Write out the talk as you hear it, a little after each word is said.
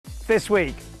This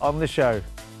week on the show.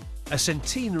 A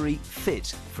centenary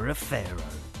fit for a pharaoh.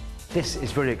 This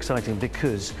is very exciting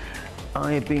because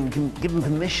I have been given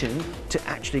permission to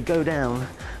actually go down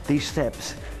these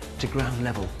steps to ground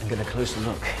level and get a closer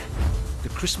look. The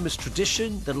Christmas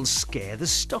tradition that'll scare the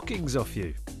stockings off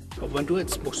you. Aber wenn du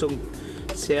jetzt so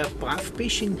sehr brav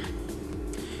bist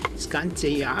das ganze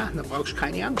Jahr, dann brauchst du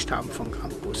keine Angst haben vom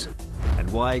Campus. And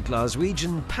why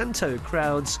Glaswegian panto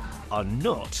crowds are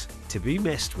not to be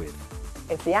messed with.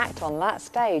 If the act on that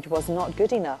stage was not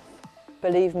good enough,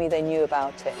 believe me, they knew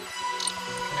about it.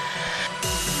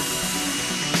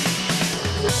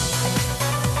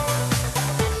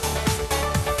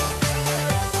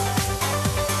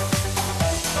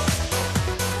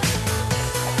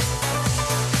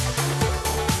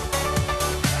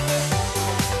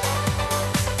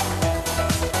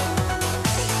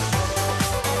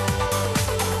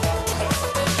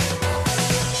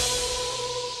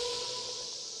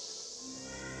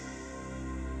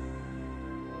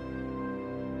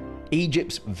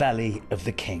 Egypt's Valley of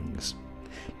the Kings,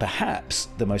 perhaps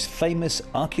the most famous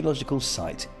archaeological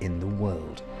site in the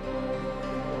world.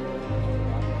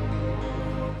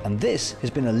 And this has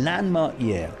been a landmark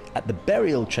year at the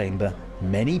burial chamber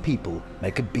many people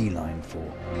make a beeline for.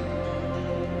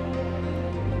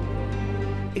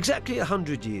 Exactly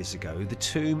 100 years ago, the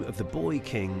tomb of the boy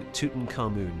king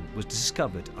Tutankhamun was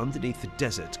discovered underneath the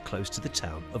desert close to the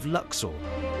town of Luxor.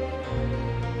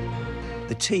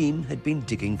 The team had been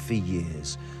digging for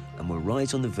years and were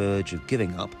right on the verge of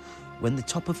giving up when the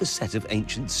top of a set of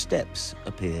ancient steps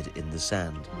appeared in the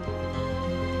sand.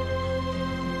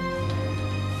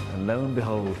 And lo and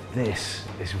behold, this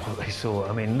is what they saw.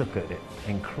 I mean, look at it.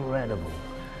 Incredible.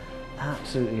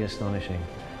 Absolutely astonishing.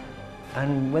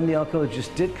 And when the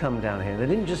archaeologists did come down here, they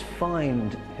didn't just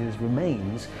find his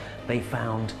remains, they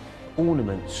found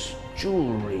ornaments,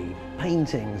 jewellery,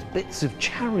 paintings, bits of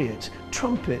chariot,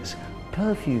 trumpets,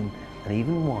 perfume, and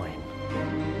even wine.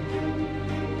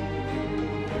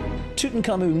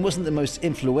 Tutankhamun wasn't the most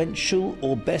influential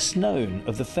or best known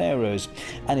of the pharaohs,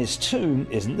 and his tomb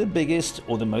isn't the biggest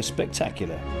or the most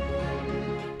spectacular.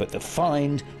 But the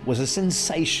find was a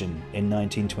sensation in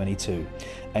 1922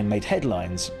 and made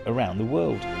headlines around the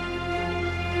world.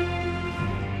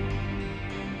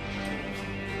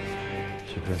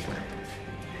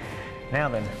 Now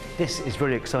then, this is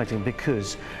very exciting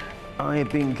because I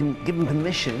have been given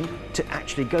permission to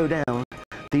actually go down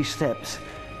these steps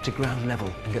to ground level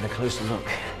and get a closer look.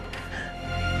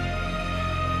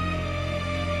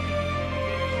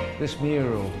 This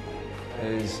mural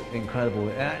is incredible.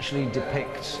 It actually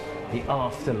depicts the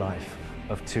afterlife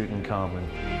of Tutankhamun.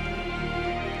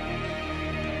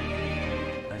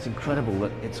 It's incredible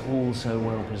that it's all so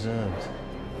well preserved.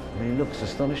 I mean, it looks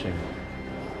astonishing.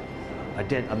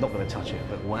 I'm not going to touch it,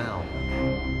 but wow.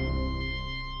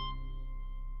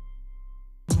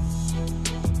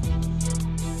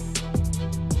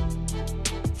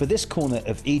 For this corner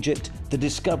of Egypt, the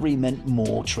discovery meant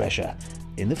more treasure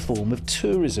in the form of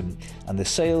tourism and the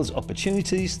sales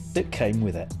opportunities that came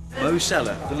with it. Mo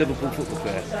Salah, the Liverpool football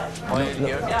player.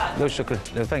 No,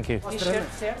 shukr. No, thank you.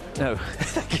 No,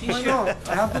 thank you.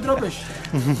 I have the rubbish.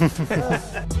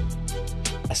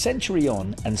 A century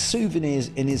on, and souvenirs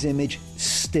in his image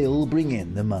still bring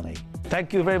in the money.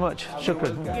 Thank you very much.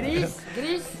 Shukr.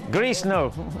 Greece? Greece, no.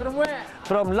 From where?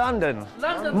 From London.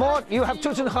 London. More, you have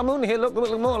Tutankhamun here. Look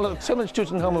more. Look, so much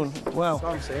Tutankhamun. Wow.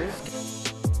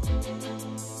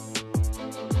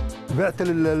 بعت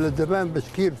للزمان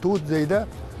بشكير توت زي ده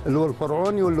اللي هو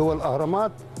الفرعوني واللي هو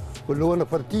الاهرامات واللي هو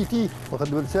نفرتيتي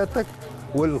واخد بال سيادتك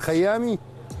والخيامي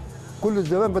كل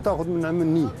الزمان بتاخد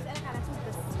مني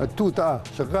التوت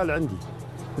شغال عندي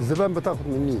الزمان بتاخد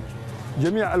مني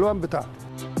جميع الوان بتاعته.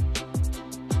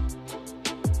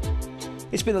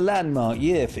 It's been a landmark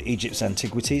year for Egypt's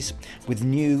antiquities, with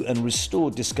new and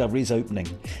restored discoveries opening,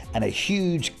 and a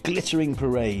huge glittering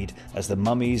parade as the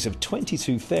mummies of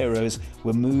 22 pharaohs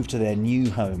were moved to their new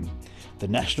home, the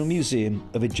National Museum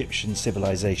of Egyptian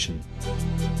Civilization.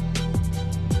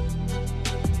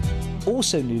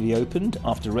 Also newly opened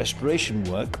after restoration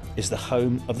work is the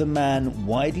home of the man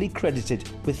widely credited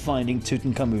with finding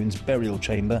Tutankhamun's burial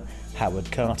chamber,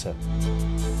 Howard Carter.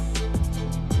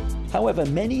 However,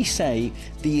 many say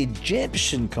the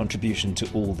Egyptian contribution to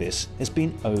all this has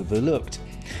been overlooked.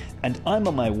 And I'm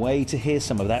on my way to hear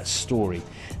some of that story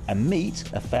and meet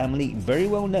a family very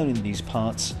well known in these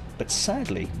parts, but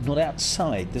sadly not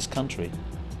outside this country.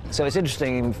 So it's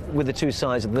interesting, with the two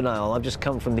sides of the Nile, I've just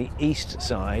come from the east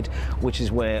side, which is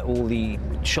where all the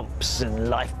shops and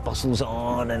life bustles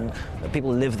on and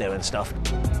people live there and stuff.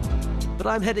 But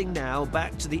I'm heading now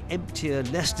back to the emptier,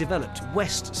 less developed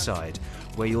west side,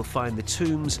 where you'll find the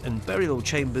tombs and burial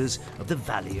chambers of the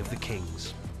Valley of the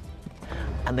Kings.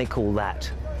 And they call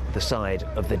that the side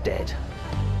of the dead.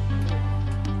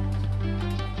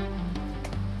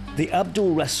 The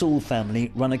Abdul Rasul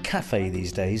family run a cafe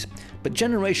these days, but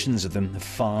generations of them have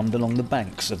farmed along the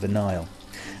banks of the Nile,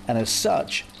 and as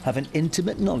such have an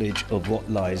intimate knowledge of what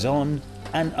lies on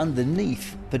and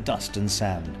underneath the dust and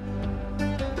sand.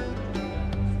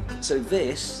 So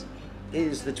this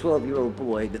is the 12-year-old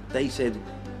boy that they said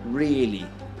really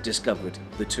discovered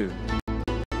the tomb.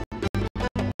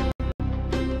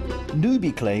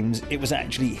 Nubi claims it was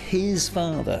actually his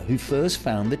father who first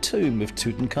found the tomb of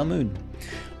Tutankhamun.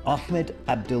 Ahmed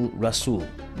Abdul Rasul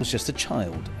was just a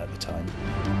child at the time.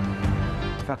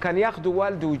 فكان ياخذوا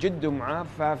والده وجده معاه.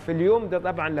 ففي اليوم ده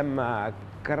طبعا لما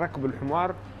كان ركب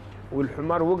الحمار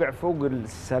والحمار وقع فوق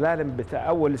السلالم بتاع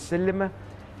اول السلمه،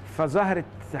 فظهرت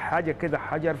حاجه كده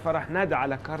حجر، فراح نادى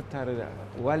على كارتر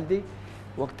والدي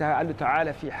وقتها قال له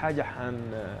تعالى في حاجه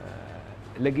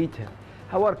لقيتها.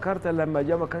 هور كارتر لما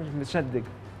جاء ما كانش مصدق،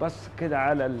 بص كده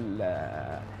على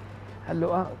قال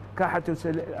له كحت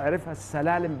عرفها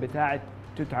السلالم بتاعت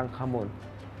توت عنخ آمون.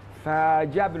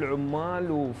 فجاب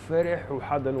العمال وفرح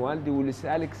وحضن والدي،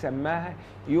 ولذلك سماها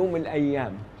يوم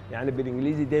الايام، يعني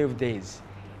بالانجليزي day of days،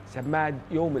 سماها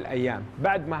يوم الايام.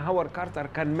 بعد ما هور كارتر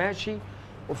كان ماشي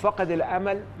وفقد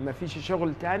الامل، ما فيش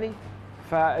شغل تاني،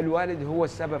 فالوالد هو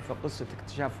السبب في قصه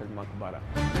اكتشاف المقبره.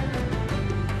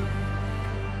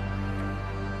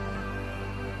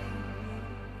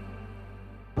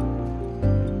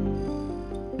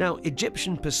 Now,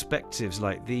 Egyptian perspectives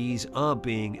like these are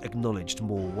being acknowledged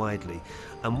more widely,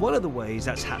 and one of the ways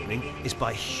that's happening is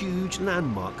by huge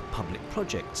landmark public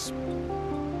projects.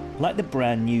 Like the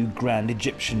brand new Grand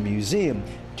Egyptian Museum,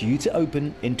 due to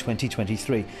open in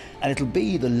 2023, and it'll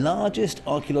be the largest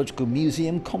archaeological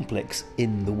museum complex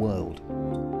in the world.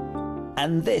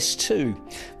 And this too,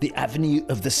 the Avenue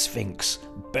of the Sphinx,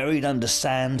 buried under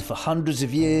sand for hundreds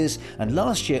of years, and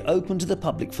last year opened to the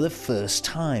public for the first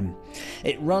time.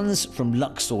 It runs from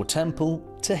Luxor Temple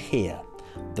to here,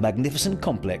 the magnificent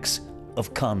complex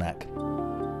of Karnak.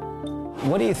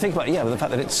 What do you think about the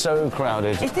fact that it's so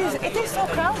crowded? It is so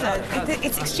crowded.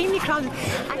 It's extremely crowded.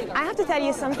 I have to tell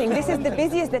you something. This is the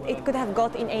busiest that it could have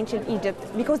got in ancient Egypt,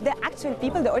 because the actual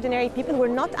people, the ordinary people,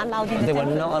 were not allowed in the temple. They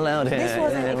were not allowed here. This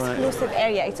was an exclusive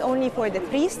area. It's only for the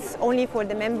priests, only for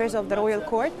the members of the royal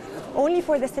court, only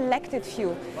for the selected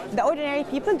few. The ordinary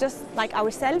people, just like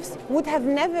ourselves, would have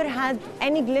never had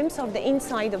any glimpse of the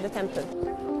inside of the temple.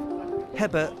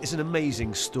 Heba is an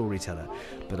amazing storyteller,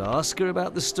 but ask her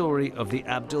about the story of the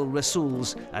Abdul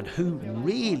Rasuls and who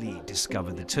really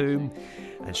discovered the tomb,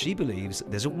 and she believes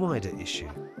there's a wider issue.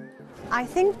 I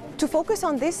think to focus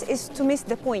on this is to miss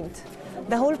the point.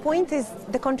 The whole point is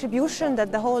the contribution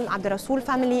that the whole Abdul Rasul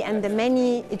family and the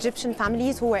many Egyptian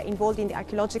families who were involved in the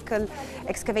archaeological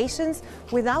excavations,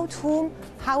 without whom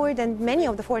Howard and many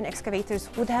of the foreign excavators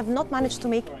would have not managed to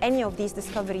make any of these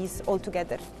discoveries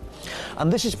altogether.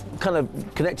 And this is kind of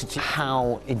connected to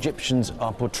how Egyptians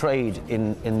are portrayed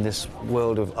in this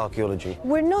world of archaeology.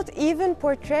 We're not even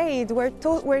portrayed, we're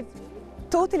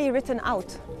totally written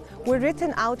out. We're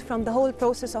written out from the whole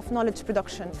process of knowledge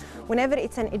production. Whenever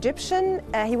it's an Egyptian,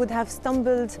 he would have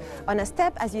stumbled on a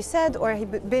step, as you said, or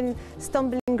he'd been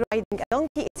stumbling riding a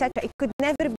donkey, etc. It could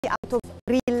never be out of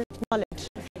real knowledge.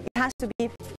 It has to be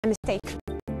a mistake.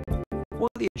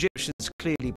 While the Egyptians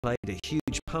clearly played a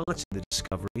huge part in the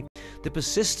discovery, the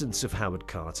persistence of Howard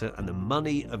Carter and the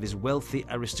money of his wealthy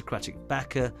aristocratic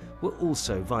backer were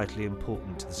also vitally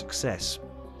important to the success.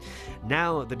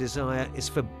 Now the desire is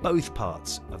for both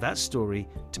parts of that story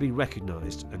to be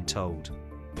recognised and told.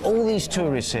 All these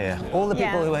tourists here, all the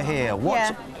people who are here,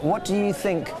 what do you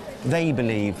think they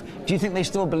believe? Do you think they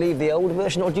still believe the old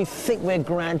version, or do you think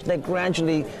they're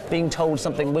gradually being told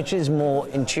something which is more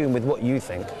in tune with what you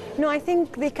think? No, I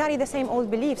think they carry the same old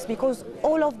beliefs, because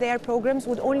all of their programs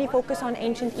would only focus on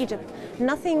ancient Egypt,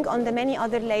 nothing on the many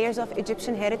other layers of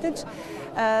Egyptian heritage.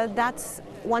 That's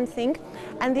one thing.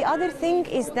 And the other thing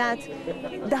is that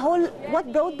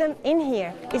what brought them in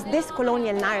here is this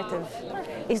colonial narrative.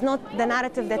 It's not the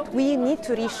narrative that we need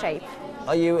to reshape.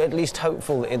 Are you at least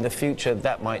hopeful that in the future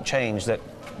that might change, that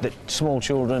small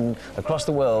children across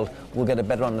the world will get a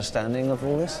better understanding of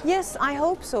all this? Yes, I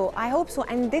hope so. I hope so.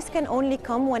 And this can only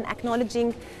come when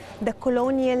acknowledging the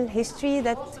colonial history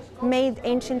that made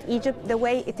ancient Egypt the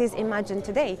way it is imagined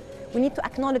today. We need to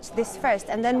acknowledge this first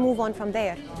and then move on from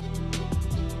there.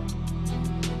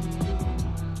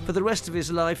 For the rest of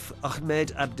his life,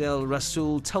 Ahmed Abdel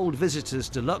Rasul told visitors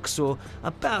to Luxor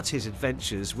about his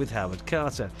adventures with Howard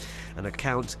Carter, an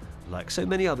account, like so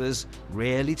many others,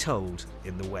 rarely told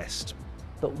in the West.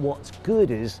 But what's good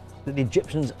is that the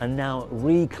Egyptians are now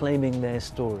reclaiming their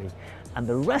story, and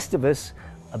the rest of us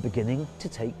are beginning to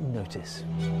take notice.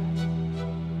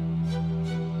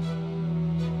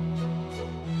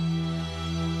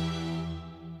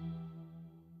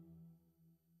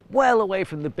 Well away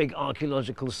from the big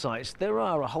archaeological sites, there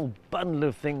are a whole bundle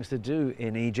of things to do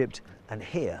in Egypt, and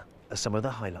here are some of the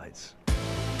highlights.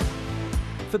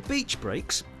 For beach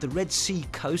breaks, the Red Sea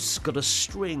coast's got a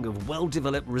string of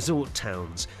well-developed resort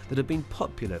towns that have been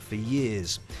popular for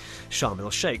years. Sharm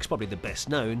el-Sheikh's probably the best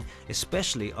known,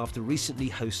 especially after recently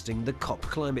hosting the COP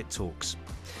climate talks.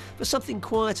 For something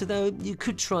quieter though, you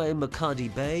could try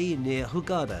Makadi Bay near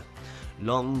Hurghada.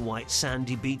 Long white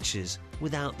sandy beaches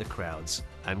without the crowds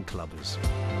and clubbers.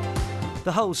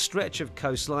 The whole stretch of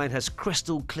coastline has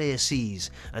crystal clear seas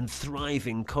and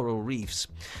thriving coral reefs,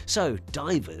 so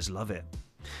divers love it.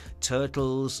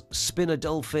 Turtles, spinner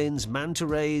dolphins, manta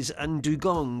rays and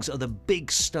dugongs are the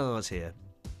big stars here.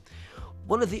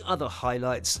 One of the other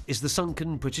highlights is the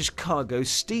sunken British cargo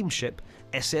steamship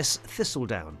SS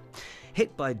Thistledown.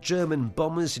 Hit by German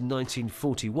bombers in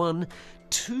 1941,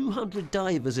 200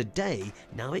 divers a day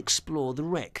now explore the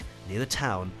wreck near the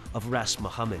town of Ras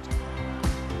Mohammed.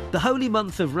 The holy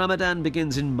month of Ramadan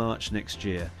begins in March next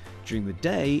year. During the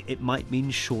day, it might mean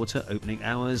shorter opening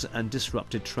hours and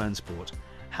disrupted transport.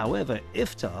 However,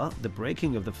 Iftar, the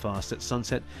breaking of the fast at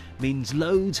sunset, means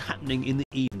loads happening in the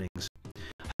evenings.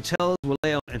 Hotels will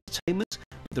lay out entertainment,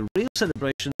 but the real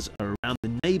celebrations are around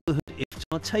the neighbourhood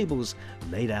Iftar tables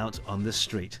laid out on the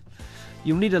street.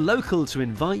 You'll need a local to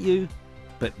invite you,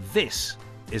 but this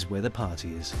is where the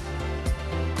party is.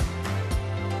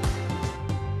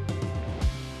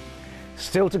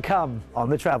 Still to come on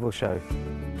The Travel Show.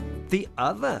 The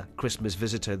other Christmas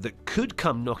visitor that could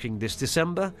come knocking this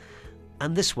December,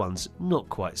 and this one's not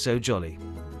quite so jolly.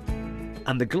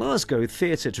 And the Glasgow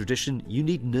theatre tradition you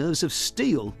need nerves of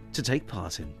steel to take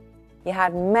part in. You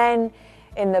had men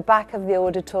in the back of the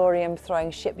auditorium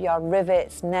throwing shipyard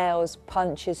rivets, nails,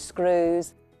 punches,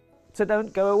 screws. So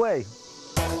don't go away.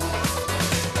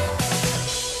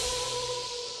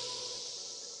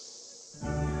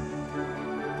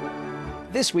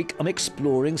 This week I'm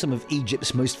exploring some of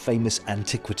Egypt's most famous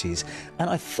antiquities, and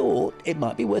I thought it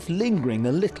might be worth lingering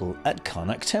a little at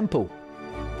Karnak Temple.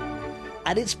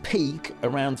 At its peak,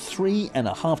 around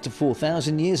 3,500 to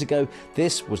 4,000 years ago,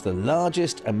 this was the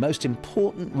largest and most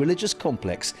important religious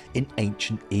complex in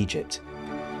ancient Egypt.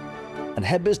 And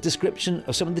Heber's description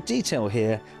of some of the detail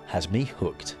here has me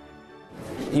hooked.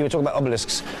 You were talking about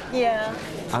obelisks. Yeah.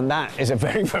 And that is a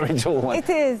very, very tall one. It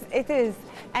is.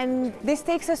 And this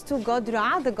takes us to God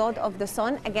Ra, the god of the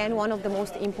sun, again one of the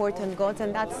most important gods,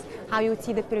 and that's how you would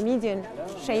see the pyramidian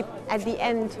shape at the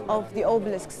end of the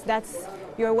obelisks. That's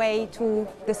your way to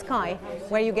the sky,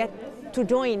 where you get to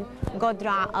join God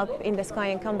Ra up in the sky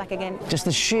and come back again. Just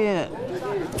the sheer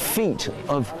feat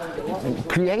of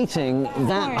creating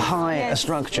that high a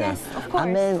structure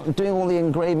and then doing all the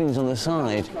engravings on the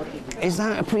side. Is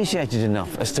that appreciated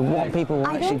enough as to what people were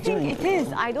actually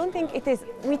doing? I don't think it is.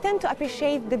 We tend to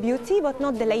appreciate the beauty, but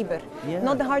not the labor,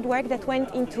 not the hard work that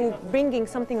went into bringing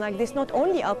something like this not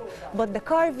only up, but the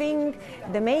carving,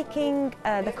 the making,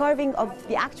 the carving of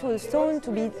the actual stone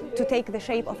to take the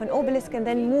shape of an obelisk and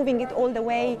then moving it all the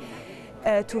way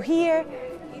to here.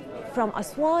 From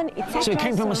Aswan, etc. So it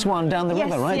came from Aswan down the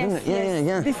river, right? Yes, didn't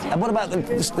it? Yeah. And what about the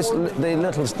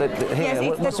little here?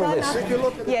 Yes, What's all this?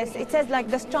 Yes, it says like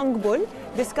the strong bull,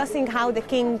 discussing how the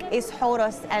king is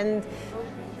Horus and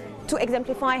to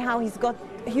exemplify how he's got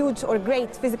huge or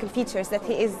great physical features, that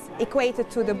he is equated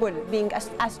to the bull, being as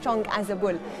strong as a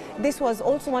bull. This was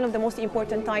also one of the most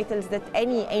important titles that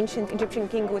any ancient Egyptian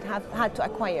king would have had to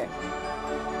acquire.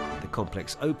 The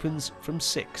complex opens from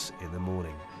 6 in the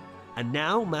morning. And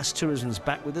now mass tourism's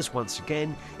back with us once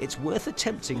again. It's worth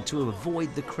attempting to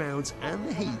avoid the crowds and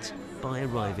the heat by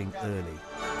arriving early.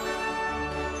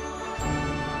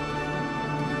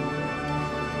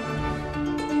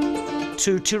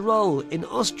 To Tyrol in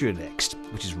Austria next,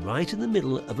 which is right in the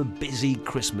middle of a busy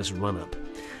Christmas run-up.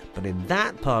 But in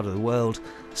that part of the world,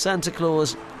 Santa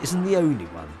Claus isn't the only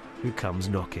one who comes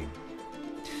knocking.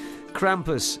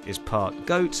 Krampus is part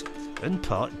goat and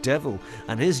part devil,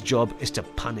 and his job is to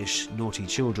punish naughty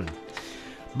children.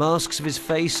 Masks of his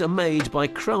face are made by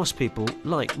craftspeople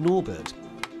like Norbert.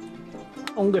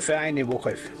 Ungefähr eine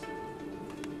Woche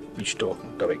bin ich dort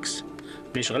unterwegs.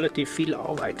 Das ist relativ viel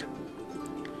Arbeit.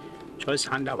 Das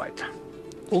ist Handarbeit.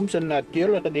 Umso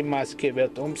natürlicher die Maske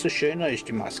wird, umso schöner ist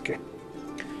die Maske.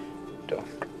 Da.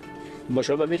 Du musst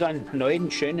aber wieder einen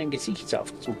neuen, schönen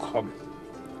Gesichtsaufzug haben.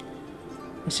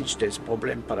 Das ist das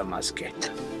Problem bei der Maske.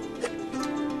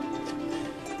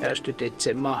 1.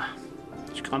 Dezember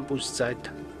ist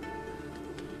Krampuszeit.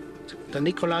 Der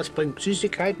Nikolaus bringt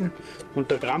Süßigkeiten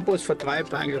und der Krampus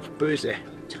vertreibt eigentlich Böse.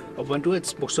 Aber wenn du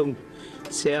jetzt, muss ich sagen,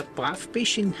 sehr brav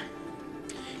bist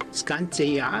das ganze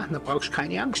Jahr, dann brauchst du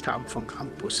keine Angst haben vom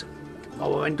Krampus.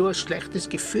 Aber wenn du ein schlechtes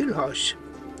Gefühl hast,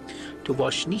 du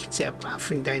warst nicht sehr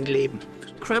brav in dein Leben.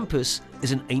 Krampus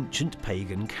is an ancient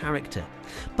pagan character,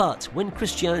 but when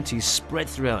Christianity spread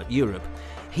throughout Europe,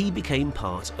 he became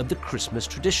part of the Christmas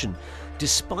tradition,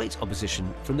 despite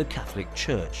opposition from the Catholic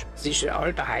Church. Es ist ein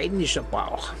alter heidnischer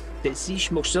Brauch. Das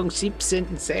ist, muss ich sagen,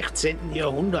 17., 16.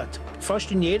 Jahrhundert.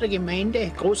 Fast in jeder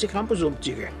Gemeinde große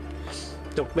Krampusumzüge.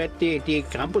 Da wird die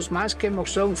Krampusmaske, muss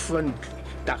ich sagen, von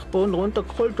Dachboden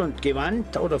runtergeholt und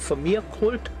Gewand oder von mir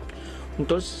geholt. Und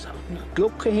das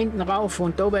Glocke hinten rauf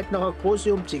und da wird noch eine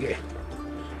große Umzüge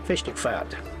Feste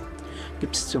gefeiert.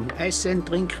 Gibt es zum Essen,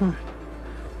 Trinken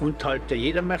und halt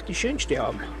jeder möchte die schönste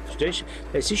haben. Verstehst?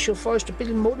 Es ist schon fast ein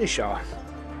bisschen modisch auch.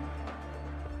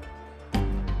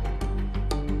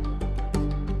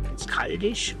 Wenn es kalt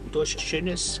ist und du hast ein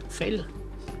schönes Fell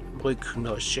am Rücken,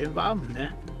 da ist es schön warm.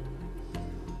 Ne?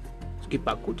 Es gibt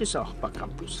auch gute Sachen bei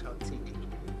Krampus.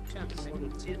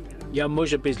 Ja,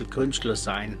 muss ein bisschen Künstler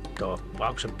sein. Da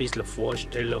brauchst du ein bisschen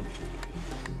Vorstellung.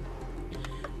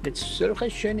 Jetzt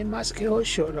solche schöne Maske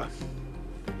hast du, oder?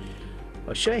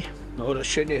 Was schön. Oder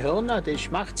schöne Hörner, das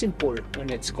ist Machtsymbol. Wenn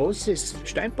jetzt großes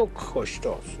Steinbock hast,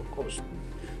 da, so groß.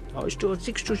 Da hast du,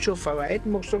 siehst du schon von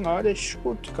weitem, musst du sagen, ah, das ist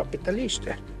gut, Kapitalist.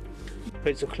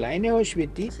 Wenn du so kleine hast wie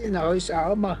diese, dann ist ein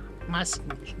armer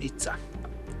Maskenschnitzer.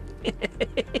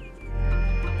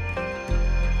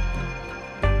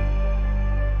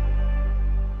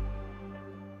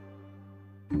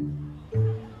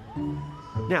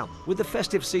 Now, with the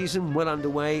festive season well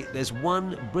underway, there's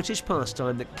one British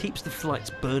pastime that keeps the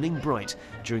flights burning bright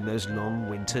during those long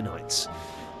winter nights,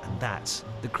 and that's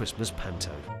the Christmas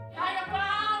panto.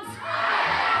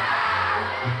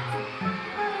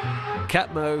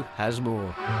 Catmo has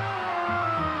more.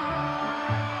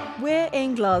 We're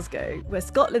in Glasgow, where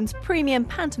Scotland's premium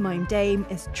pantomime dame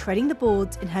is treading the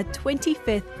boards in her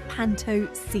 25th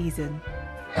panto season.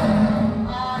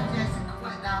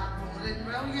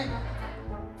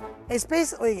 It's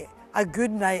basically a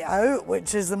good night out,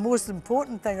 which is the most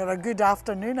important thing, or a good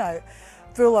afternoon out,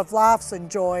 full of laughs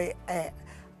and joy,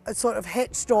 sort of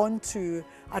hitched on to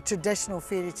a traditional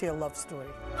fairy tale love story.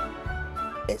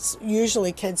 It's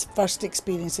usually kids' first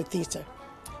experience of theatre.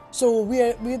 So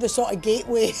we're the sort of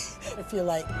gateway, if you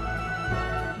like.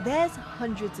 There's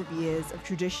hundreds of years of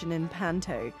tradition in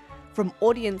panto, from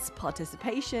audience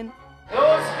participation.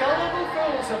 Those gullible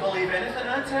fools will believe anything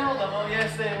I tell them, oh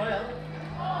yes they will.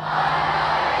 Oh,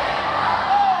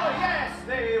 yes,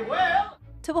 they will!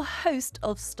 To a host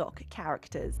of stock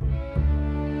characters.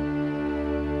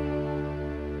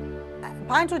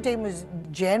 Panto dame was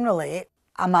generally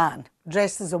a man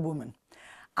dressed as a woman,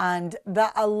 and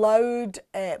that allowed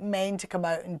men to come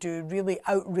out and do really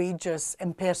outrageous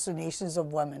impersonations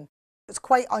of women. It's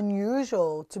quite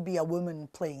unusual to be a woman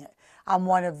playing it. I'm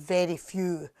one of very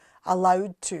few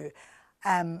allowed to.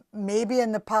 Maybe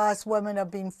in the past women have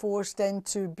been forced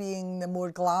into being the more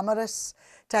glamorous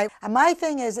type. And my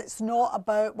thing is, it's not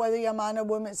about whether you're a man or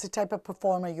woman, it's the type of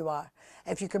performer you are.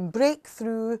 If you can break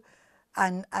through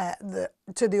and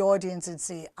to the audience and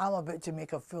say, I'm about to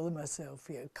make a fool of myself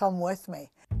here, come with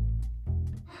me.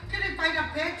 Couldn't find a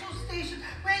petrol station.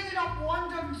 We ended up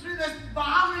wandering through this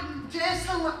barren,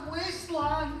 desolate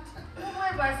wasteland.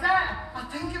 Where was that? I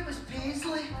think it was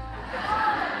Paisley.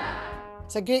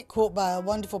 It's a great quote by a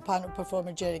wonderful panto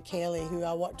performer, Jerry Kelly, who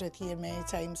I worked with here many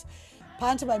times.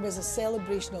 Pantomime is a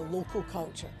celebration of local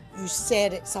culture. You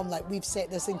said it, something like we've set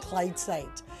this in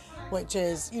Clydeside, which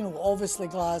is, you know, obviously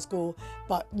Glasgow,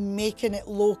 but making it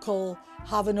local,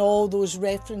 having all those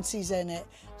references in it,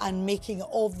 and making it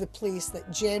of the place that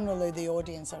generally the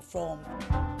audience are from.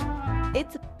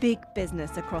 It's a big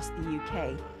business across the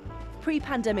UK.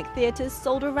 Pre-pandemic theatres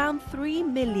sold around 3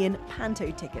 million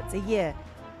panto tickets a year,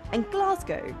 and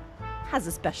Glasgow has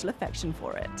a special affection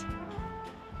for it.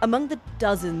 Among the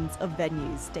dozens of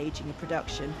venues staging a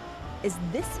production is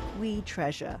this wee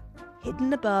treasure,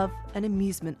 hidden above an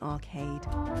amusement arcade.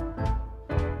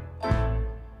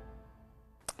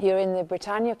 You're in the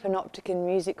Britannia Panopticon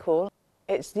Music Hall.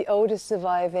 It's the oldest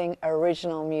surviving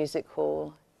original music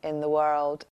hall in the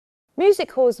world.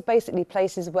 Music halls are basically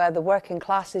places where the working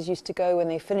classes used to go when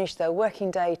they finished their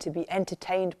working day to be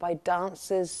entertained by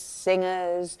dancers,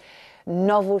 singers,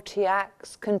 novelty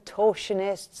acts,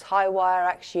 contortionists, high wire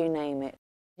acts, you name it.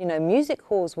 You know, music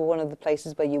halls were one of the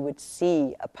places where you would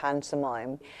see a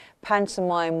pantomime.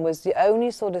 Pantomime was the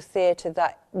only sort of theatre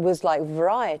that was like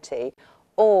variety.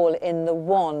 all in the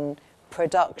one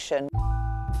production.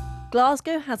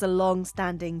 Glasgow has a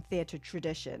long-standing theatre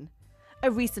tradition. A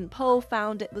recent poll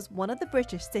found it was one of the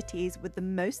British cities with the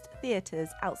most theatres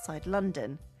outside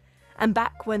London. And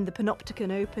back when the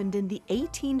Panopticon opened in the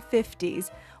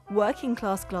 1850s,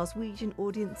 working-class Glaswegian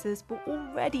audiences were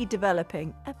already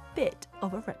developing a bit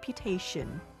of a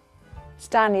reputation.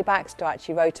 Stanley Baxter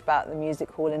actually wrote about the music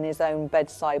hall in his own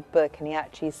bedside book, and he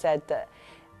actually said that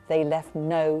they left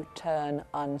no turn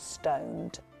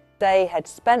unstoned. They had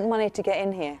spent money to get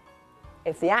in here.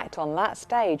 If the act on that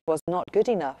stage was not good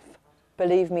enough,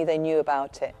 believe me, they knew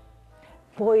about it.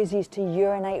 Boys used to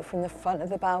urinate from the front of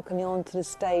the balcony onto the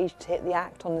stage to hit the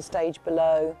act on the stage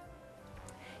below.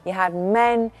 You had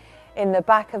men in the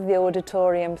back of the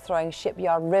auditorium throwing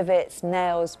shipyard rivets,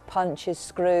 nails, punches,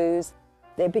 screws.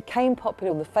 They became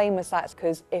popular with the famous acts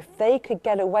because if they could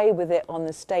get away with it on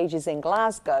the stages in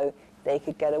Glasgow, they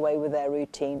could get away with their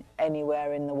routine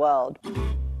anywhere in the world.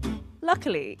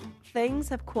 Luckily, things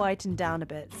have quietened down a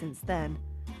bit since then.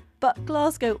 But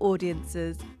Glasgow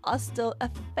audiences are still a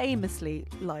famously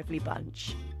lively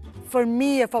bunch. For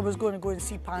me, if I was going to go and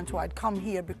see Panto, I'd come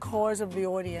here because of the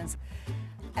audience.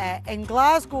 In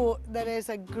Glasgow, there is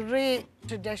a great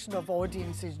tradition of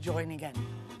audiences joining in.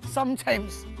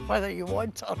 Sometimes, whether you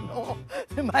want or not,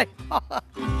 they might not.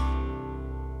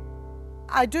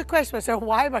 I do question myself,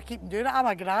 why am I keeping doing it? I'm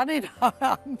a granny now,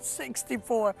 I'm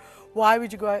 64. Why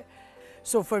would you go out?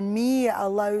 So for me, it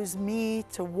allows me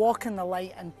to walk in the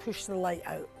light and push the light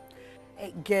out.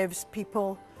 It gives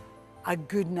people a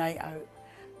good night out.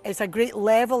 It's a great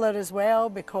leveler as well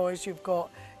because you've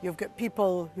got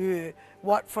people who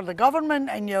work for the government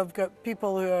and you've got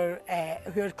people who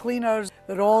are cleaners.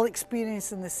 They're all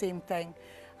experiencing the same thing.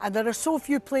 And there are so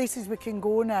few places we can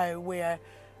go now where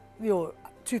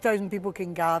 2,000 people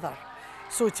can gather.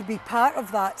 So to be part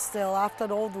of that still after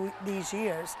all these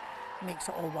years makes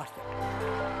it all worth it.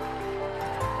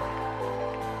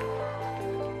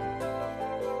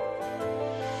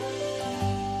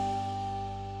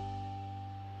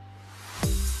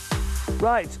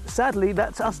 Right, sadly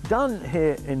that's us done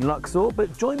here in Luxor,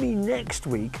 but join me next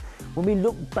week when we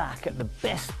look back at the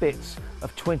best bits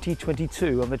of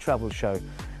 2022 on the Travel Show.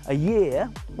 A year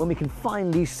when we can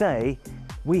finally say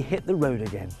we hit the road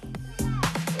again.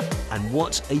 And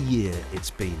what a year it's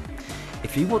been.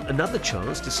 If you want another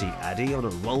chance to see Addy on a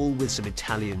roll with some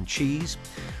Italian cheese,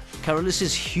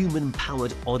 Carolus's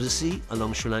human-powered odyssey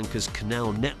along Sri Lanka's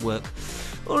canal network,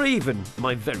 or even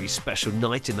my very special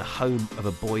night in the home of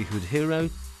a boyhood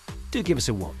hero, do give us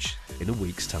a watch in a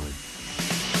week's time.